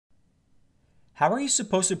How are you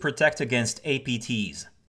supposed to protect against APTs?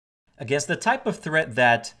 Against the type of threat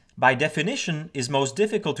that, by definition, is most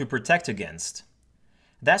difficult to protect against?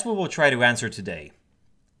 That's what we'll try to answer today.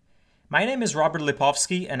 My name is Robert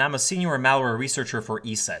Lipovsky, and I'm a senior malware researcher for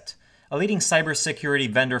ESET, a leading cybersecurity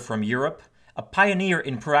vendor from Europe, a pioneer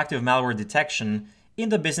in proactive malware detection in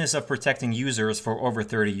the business of protecting users for over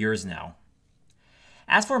 30 years now.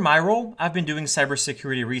 As for my role, I've been doing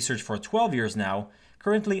cybersecurity research for 12 years now.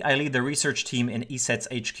 Currently, I lead the research team in ESET's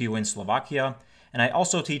HQ in Slovakia, and I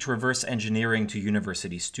also teach reverse engineering to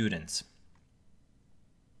university students.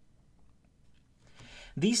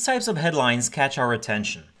 These types of headlines catch our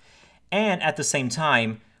attention, and at the same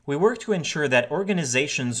time, we work to ensure that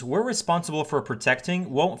organizations we're responsible for protecting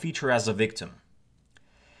won't feature as a victim.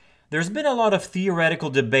 There's been a lot of theoretical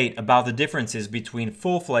debate about the differences between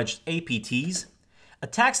full-fledged APTs,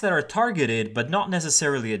 attacks that are targeted but not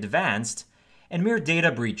necessarily advanced, and mere data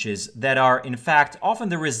breaches that are, in fact, often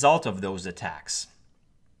the result of those attacks.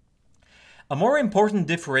 A more important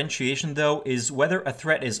differentiation, though, is whether a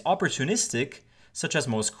threat is opportunistic, such as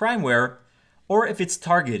most crimeware, or if it's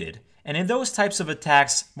targeted, and in those types of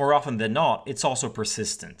attacks, more often than not, it's also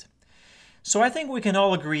persistent. So I think we can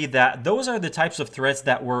all agree that those are the types of threats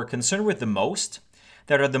that we're concerned with the most,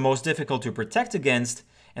 that are the most difficult to protect against,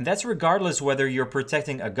 and that's regardless whether you're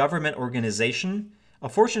protecting a government organization, a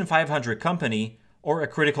Fortune 500 company, or a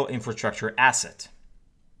critical infrastructure asset.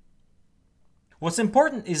 What's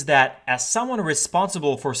important is that as someone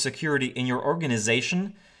responsible for security in your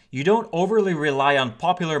organization, you don't overly rely on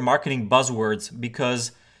popular marketing buzzwords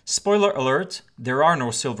because, spoiler alert, there are no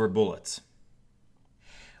silver bullets.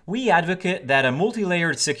 We advocate that a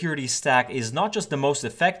multi-layered security stack is not just the most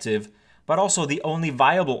effective, but also the only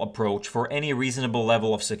viable approach for any reasonable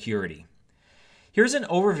level of security. Here's an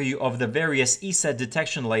overview of the various ESET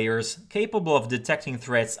detection layers capable of detecting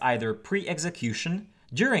threats either pre-execution,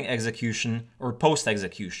 during execution, or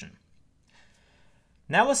post-execution.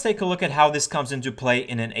 Now let's take a look at how this comes into play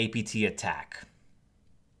in an APT attack.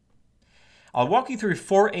 I'll walk you through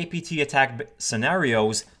 4 APT attack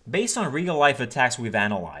scenarios based on real-life attacks we've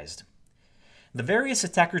analyzed. The various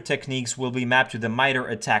attacker techniques will be mapped to the MITRE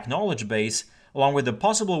ATT&CK knowledge base, along with the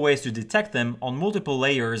possible ways to detect them on multiple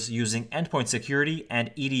layers using endpoint security and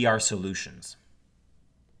EDR solutions.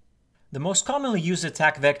 The most commonly used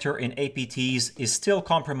attack vector in APTs is still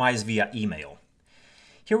compromise via email.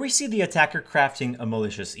 Here we see the attacker crafting a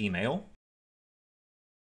malicious email.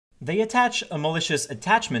 They attach a malicious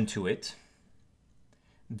attachment to it.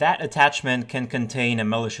 That attachment can contain a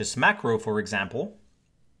malicious macro, for example.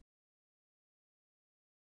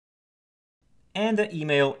 And the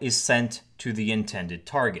email is sent to the intended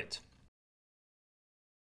target.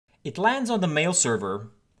 It lands on the mail server,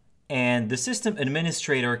 and the system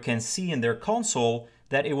administrator can see in their console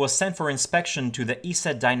that it was sent for inspection to the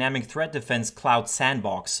ESET Dynamic Threat Defense Cloud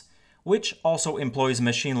Sandbox, which also employs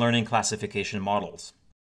machine learning classification models.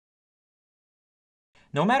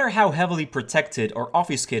 No matter how heavily protected or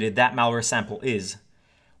obfuscated that malware sample is,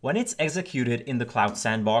 when it's executed in the cloud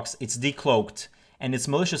sandbox, it's decloaked and its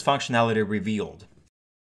malicious functionality revealed.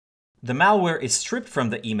 The malware is stripped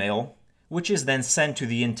from the email, which is then sent to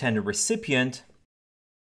the intended recipient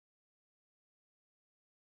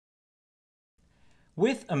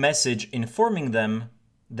with a message informing them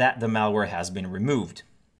that the malware has been removed.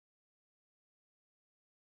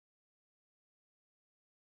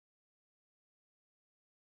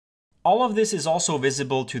 All of this is also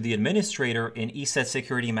visible to the administrator in ESET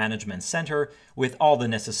Security Management Center with all the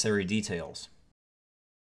necessary details.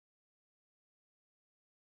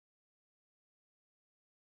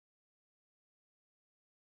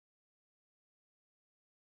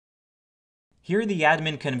 Here the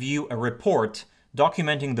admin can view a report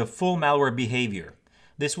documenting the full malware behavior.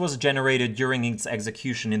 This was generated during its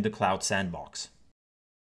execution in the cloud sandbox.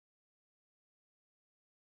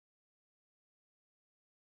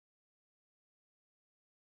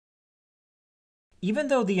 Even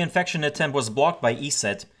though the infection attempt was blocked by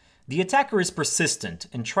ESET, the attacker is persistent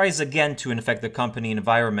and tries again to infect the company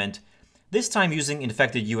environment, this time using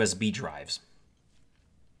infected USB drives.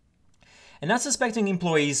 An unsuspecting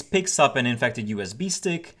employee picks up an infected USB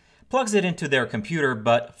stick, plugs it into their computer,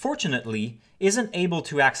 but fortunately isn't able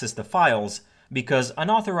to access the files because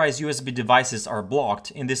unauthorized USB devices are blocked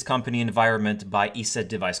in this company environment by ESET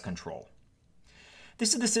device control.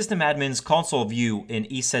 This is the system admin's console view in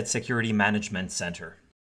ESET Security Management Center.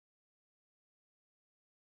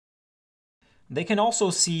 They can also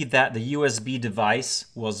see that the USB device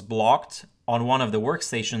was blocked on one of the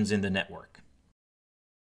workstations in the network.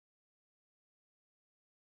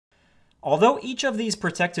 Although each of these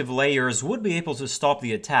protective layers would be able to stop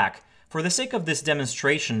the attack, For the sake of this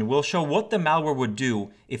demonstration, we'll show what the malware would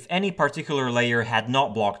do if any particular layer had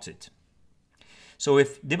not blocked it. So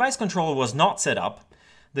if device control was not set up,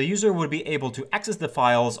 the user would be able to access the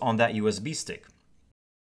files on that USB stick.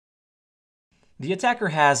 The attacker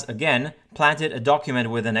has, again, planted a document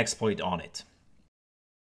with an exploit on it.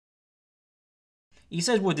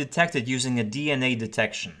 ESET would detect it using a DNA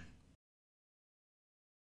detection.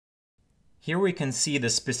 Here we can see the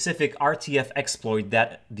specific RTF exploit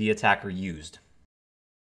that the attacker used.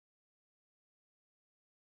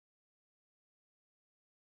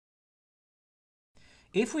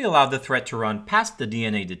 If we allow the threat to run past the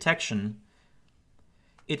DNA detection,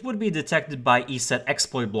 it would be detected by ESET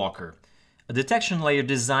exploit blocker, a detection layer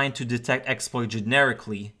designed to detect exploit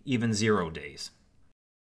generically, even 0 days.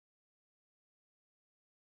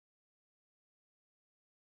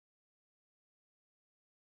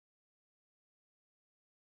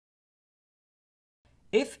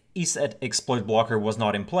 If ESET exploit blocker was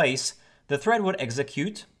not in place, the threat would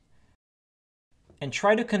execute and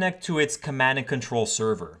try to connect to its command and control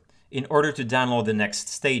server in order to download the next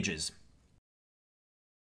stages.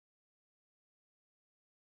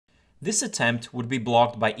 This attempt would be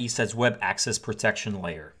blocked by ESET's web access protection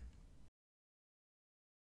layer.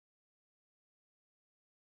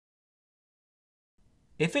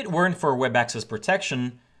 If it weren't for web access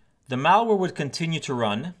protection, the malware would continue to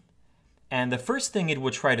run, and the first thing it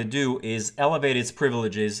would try to do is elevate its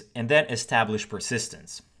privileges and then establish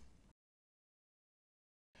persistence.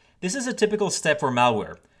 This is a typical step for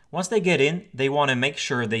malware. Once they get in, they want to make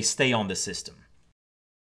sure they stay on the system.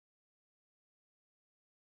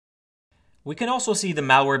 We can also see the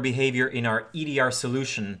malware behavior in our EDR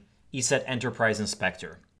solution, ESET Enterprise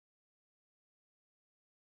Inspector.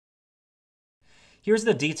 Here's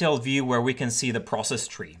the detailed view where we can see the process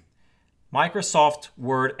tree. Microsoft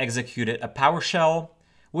Word executed a PowerShell,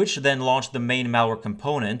 which then launched the main malware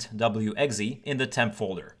component, WEXE, in the temp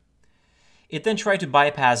folder. It then tried to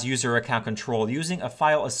bypass user account control using a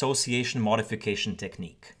file association modification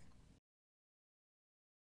technique.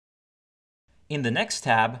 In the next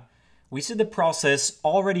tab, we see the process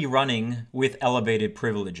already running with elevated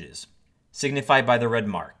privileges, signified by the red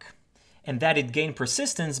mark, and that it gained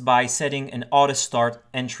persistence by setting an auto-start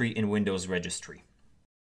entry in Windows registry.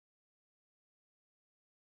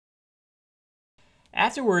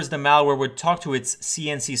 Afterwards, the malware would talk to its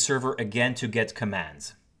CNC server again to get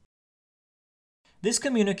commands. This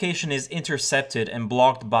communication is intercepted and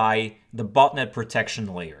blocked by the botnet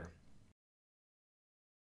protection layer.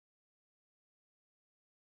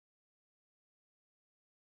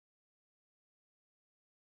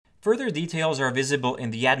 Further details are visible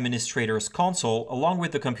in the administrator's console along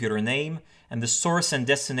with the computer name and the source and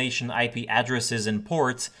destination IP addresses and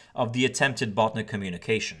ports of the attempted botnet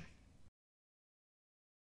communication.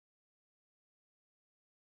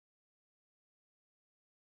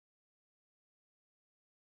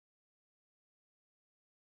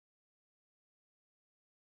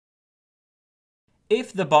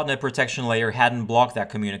 If the botnet protection layer hadn't blocked that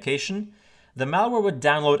communication, the malware would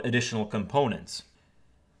download additional components.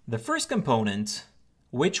 The first component,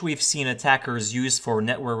 which we've seen attackers use for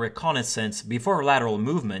network reconnaissance before lateral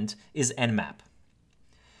movement, is Nmap.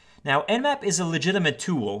 Now, Nmap is a legitimate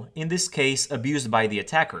tool, in this case abused by the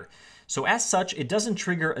attacker, so as such it doesn't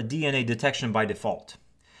trigger a DNA detection by default.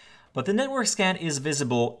 But the network scan is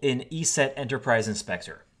visible in ESET Enterprise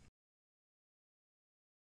Inspector.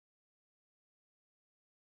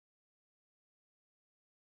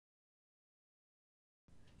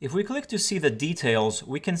 If we click to see the details,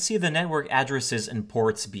 we can see the network addresses and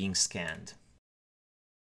ports being scanned.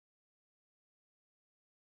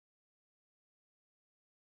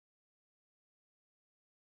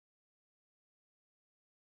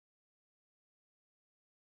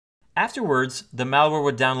 Afterwards, the malware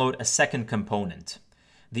would download a second component,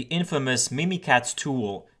 the infamous Mimikatz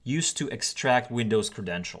tool used to extract Windows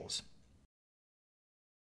credentials.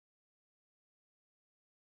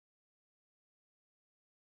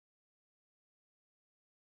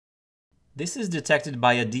 This is detected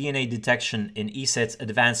by a DNA detection in ESET's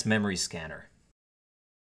Advanced Memory Scanner.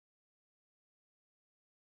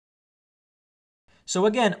 So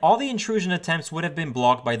again, all the intrusion attempts would have been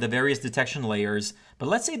blocked by the various detection layers, but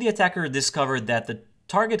let's say the attacker discovered that the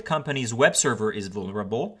target company's web server is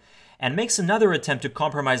vulnerable and makes another attempt to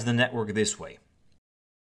compromise the network this way.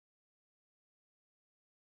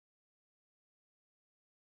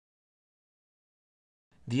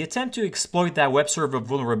 The attempt to exploit that web server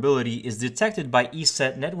vulnerability is detected by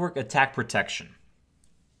ESET Network Attack Protection.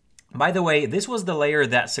 By the way, this was the layer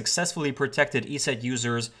that successfully protected ESET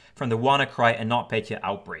users from the WannaCry and NotPetya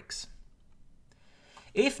outbreaks.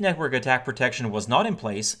 If network attack protection was not in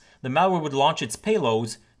place, the malware would launch its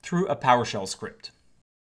payloads through a PowerShell script.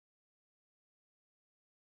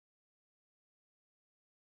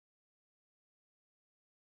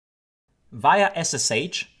 Via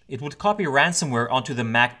SSH, it would copy ransomware onto the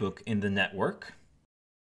MacBook in the network.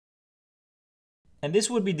 And this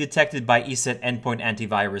would be detected by ESET endpoint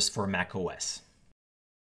antivirus for macOS.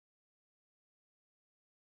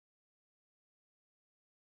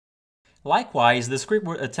 Likewise, the script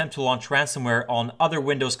would attempt to launch ransomware on other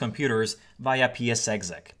Windows computers via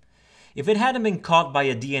ps-exec. If it hadn't been caught by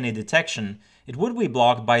a DNA detection, it would be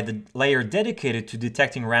blocked by the layer dedicated to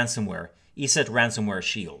detecting ransomware, ESET Ransomware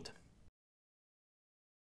Shield.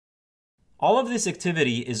 All of this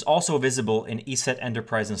activity is also visible in ESET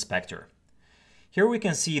Enterprise Inspector. Here we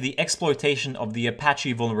can see the exploitation of the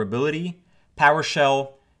Apache vulnerability,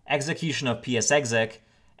 PowerShell, execution of ps-exec,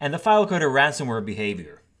 and the file coder ransomware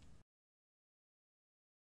behavior.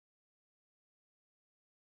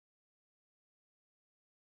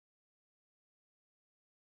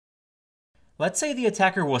 Let's say the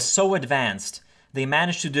attacker was so advanced they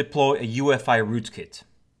managed to deploy a UEFI rootkit.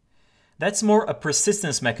 That's more a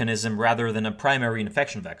persistence mechanism rather than a primary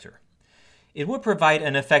infection vector. It would provide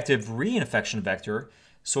an effective reinfection vector,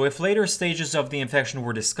 so if later stages of the infection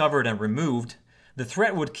were discovered and removed, the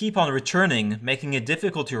threat would keep on returning, making it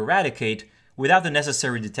difficult to eradicate without the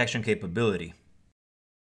necessary detection capability.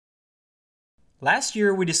 Last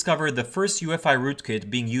year, we discovered the first UEFI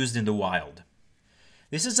rootkit being used in the wild.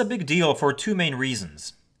 This is a big deal for two main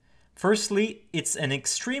reasons. Firstly, it's an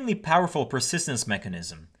extremely powerful persistence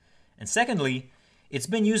mechanism. And secondly, it's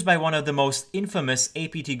been used by one of the most infamous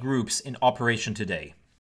APT groups in operation today.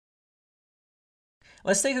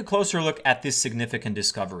 Let's take a closer look at this significant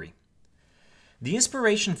discovery. The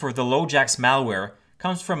inspiration for the LoJack's malware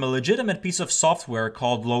comes from a legitimate piece of software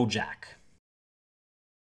called LoJack.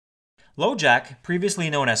 LoJack, previously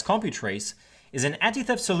known as CompuTrace, is an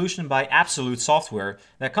anti-theft solution by Absolute Software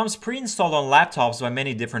that comes pre-installed on laptops by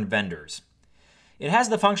many different vendors. It has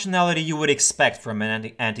the functionality you would expect from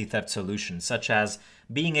an anti-theft solution, such as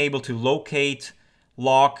being able to locate,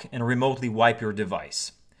 lock, and remotely wipe your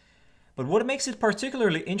device. But what makes it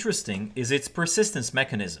particularly interesting is its persistence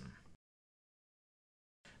mechanism.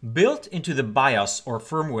 Built into the BIOS or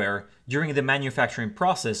firmware during the manufacturing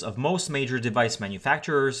process of most major device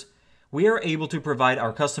manufacturers, we are able to provide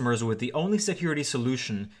our customers with the only security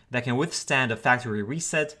solution that can withstand a factory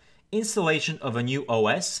reset, installation of a new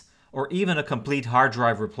OS, or even a complete hard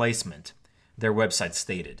drive replacement, their website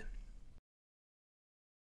stated.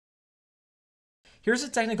 Here's a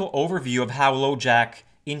technical overview of how LoJack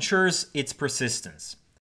ensures its persistence.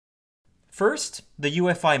 First, the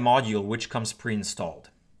UEFI module, which comes pre-installed.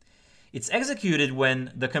 It's executed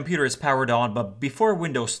when the computer is powered on, but before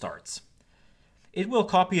Windows starts. It will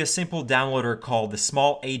copy a simple downloader called the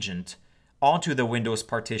small agent onto the Windows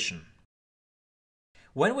partition.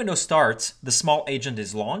 When Windows starts, the small agent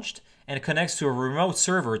is launched and connects to a remote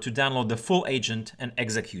server to download the full agent and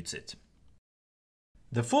executes it.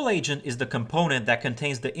 The full agent is the component that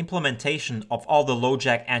contains the implementation of all the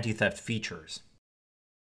LoJack anti-theft features.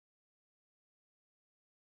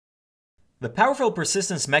 The powerful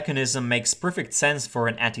persistence mechanism makes perfect sense for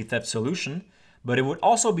an anti-theft solution, but it would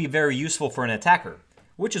also be very useful for an attacker,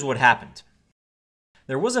 which is what happened.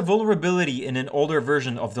 There was a vulnerability in an older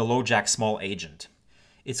version of the LoJack small agent.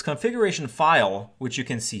 Its configuration file, which you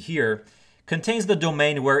can see here, contains the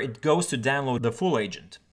domain where it goes to download the full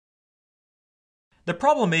agent. The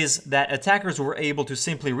problem is that attackers were able to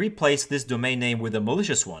simply replace this domain name with a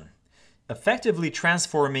malicious one, effectively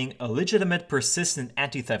transforming a legitimate persistent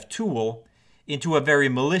anti-theft tool into a very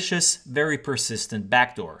malicious, very persistent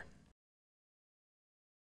backdoor.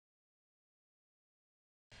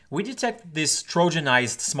 We detect this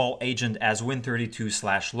Trojanized small agent as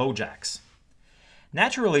Win32/LoJacks.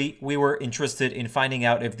 Naturally, we were interested in finding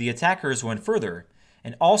out if the attackers went further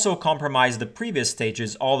and also compromised the previous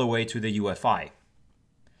stages all the way to the UEFI.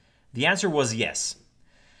 The answer was yes.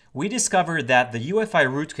 We discovered that the UEFI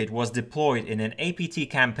rootkit was deployed in an APT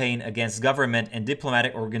campaign against government and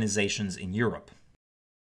diplomatic organizations in Europe.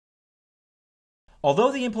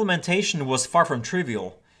 Although the implementation was far from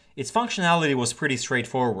trivial, its functionality was pretty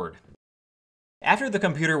straightforward. After the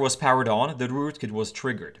computer was powered on, the rootkit was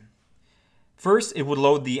triggered. First, it would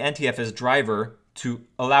load the NTFS driver to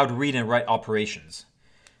allow read and write operations.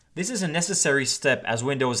 This is a necessary step as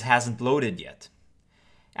Windows hasn't loaded yet.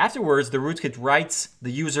 Afterwards, the rootkit writes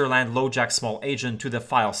the userland LoJack small agent to the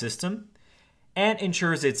file system and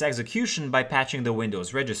ensures its execution by patching the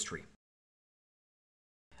Windows registry.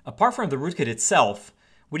 Apart from the rootkit itself,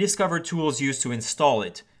 we discovered tools used to install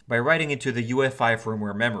it, by writing into the UEFI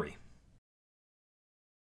firmware memory.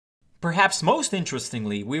 Perhaps most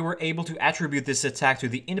interestingly, we were able to attribute this attack to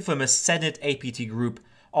the infamous cette APT group,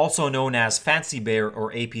 also known as Fancy Bear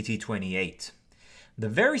or APT-28. The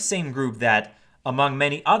very same group that, among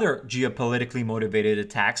many other geopolitically motivated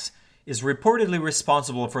attacks, is reportedly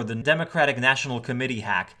responsible for the Democratic National Committee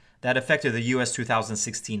hack that affected the US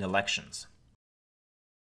 2016 elections.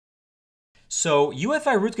 So,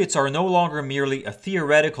 UEFI rootkits are no longer merely a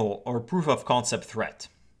theoretical or proof-of-concept threat.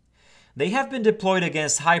 They have been deployed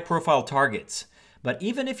against high-profile targets, but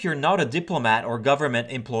even if you're not a diplomat or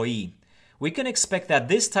government employee, we can expect that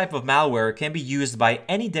this type of malware can be used by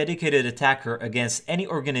any dedicated attacker against any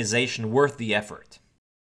organization worth the effort.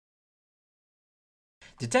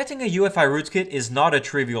 Detecting a UEFI rootkit is not a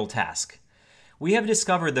trivial task. We have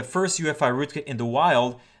discovered the first UEFI rootkit in the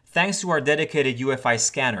wild thanks to our dedicated UEFI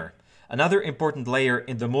scanner, another important layer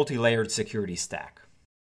in the multi-layered security stack.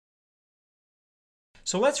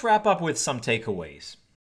 So let's wrap up with some takeaways.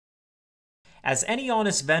 As any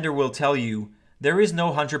honest vendor will tell you, there is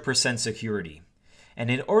no 100% security. And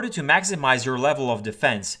in order to maximize your level of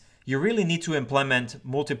defense, you really need to implement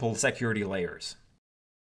multiple security layers.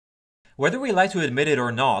 Whether we like to admit it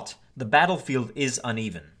or not, the battlefield is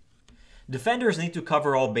uneven. Defenders need to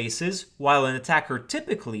cover all bases, while an attacker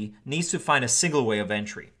typically needs to find a single way of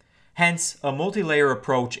entry. Hence, a multi-layer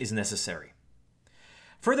approach is necessary.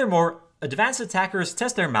 Furthermore, advanced attackers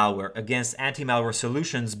test their malware against anti-malware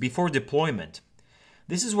solutions before deployment.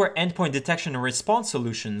 This is where endpoint detection and response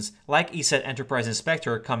solutions like ESET Enterprise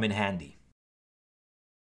Inspector come in handy.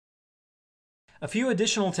 A few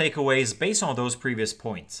additional takeaways based on those previous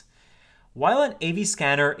points. While an AV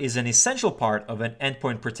scanner is an essential part of an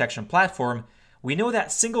endpoint protection platform, we know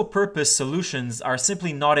that single-purpose solutions are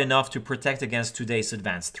simply not enough to protect against today's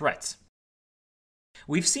advanced threats.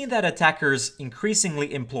 We've seen that attackers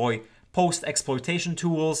increasingly employ post-exploitation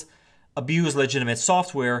tools, abuse legitimate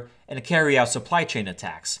software, and carry out supply chain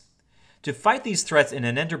attacks. To fight these threats in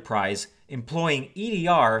an enterprise, employing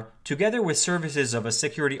EDR together with services of a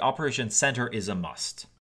security operations center is a must.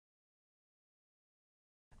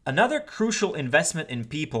 Another crucial investment in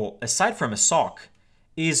people, aside from a SOC,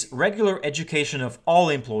 is regular education of all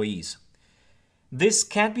employees. This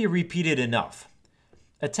can't be repeated enough.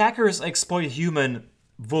 Attackers exploit human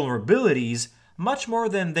vulnerabilities much more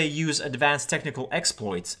than they use advanced technical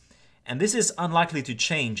exploits, and this is unlikely to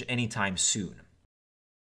change anytime soon.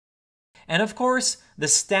 And of course, the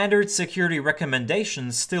standard security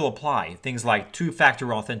recommendations still apply, things like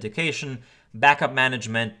two-factor authentication, backup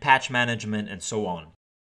management, patch management, and so on.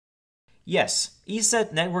 Yes,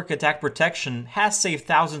 ESET network attack protection has saved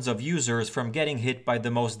thousands of users from getting hit by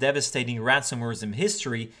the most devastating ransomwares in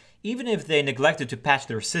history, even if they neglected to patch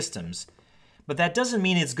their systems. But that doesn't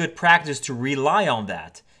mean it's good practice to rely on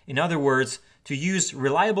that. In other words, to use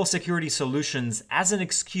reliable security solutions as an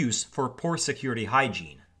excuse for poor security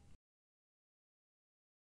hygiene.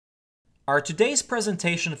 Our today's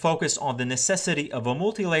presentation focused on the necessity of a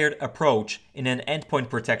multi-layered approach in an endpoint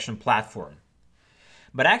protection platform.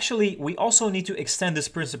 But actually, we also need to extend this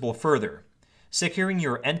principle further, securing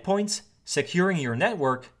your endpoints, securing your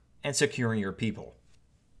network, and securing your people.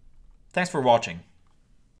 Thanks for watching.